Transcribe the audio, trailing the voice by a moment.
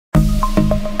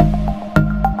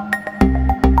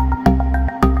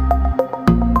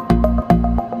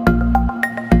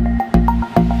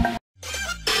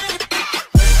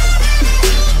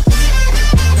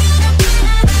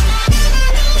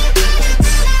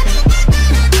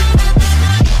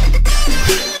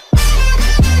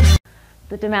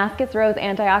Damascus Rose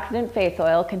Antioxidant Face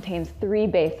Oil contains 3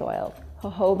 base oils: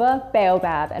 jojoba,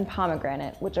 baobab, and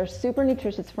pomegranate, which are super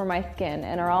nutritious for my skin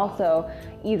and are also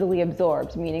easily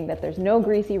absorbed, meaning that there's no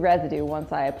greasy residue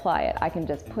once I apply it. I can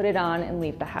just put it on and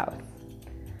leave the house.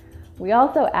 We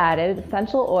also added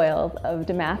essential oils of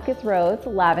Damascus Rose,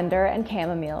 lavender, and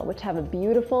chamomile, which have a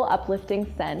beautiful uplifting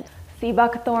scent, sea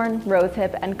buckthorn,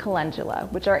 rosehip, and calendula,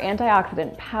 which are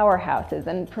antioxidant powerhouses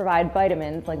and provide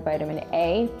vitamins like vitamin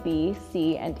A, B,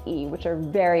 C, and E, which are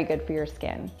very good for your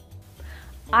skin.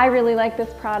 I really like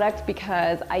this product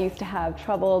because I used to have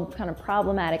troubled, kind of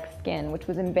problematic skin, which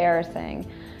was embarrassing.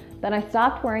 Then I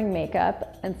stopped wearing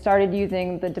makeup and started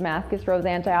using the Damascus Rose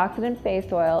Antioxidant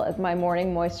Face Oil as my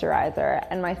morning moisturizer,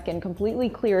 and my skin completely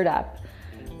cleared up.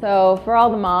 So for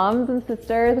all the moms and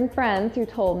sisters and friends who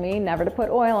told me never to put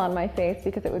oil on my face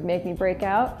because it would make me break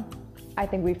out, I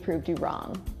think we've proved you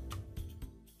wrong.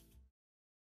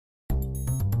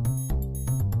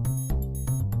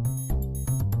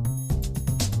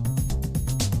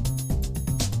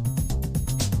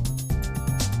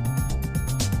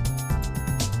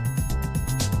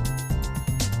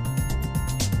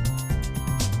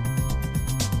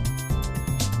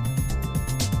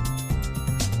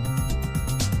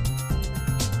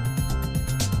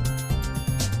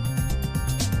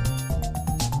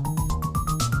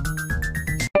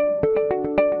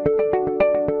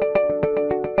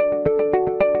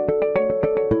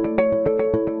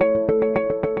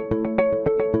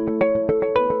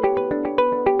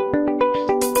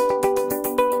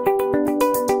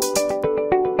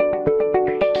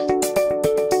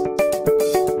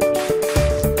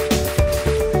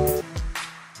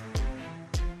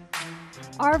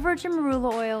 Our virgin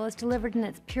marula oil is delivered in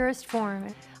its purest form.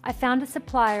 I found a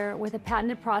supplier with a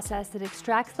patented process that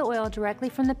extracts the oil directly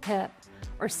from the pip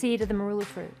or seed of the marula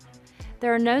fruit.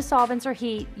 There are no solvents or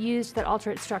heat used that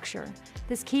alter its structure.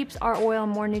 This keeps our oil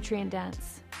more nutrient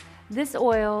dense. This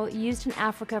oil, used in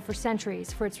Africa for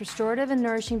centuries for its restorative and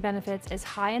nourishing benefits, is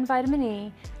high in vitamin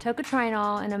E,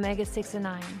 tocotrienol, and omega-6 and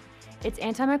 9. It's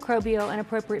antimicrobial and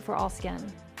appropriate for all skin.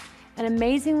 An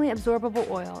amazingly absorbable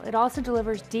oil, it also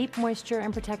delivers deep moisture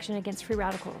and protection against free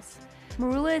radicals.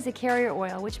 Marula is a carrier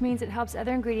oil, which means it helps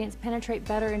other ingredients penetrate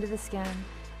better into the skin,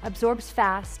 absorbs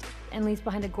fast, and leaves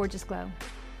behind a gorgeous glow.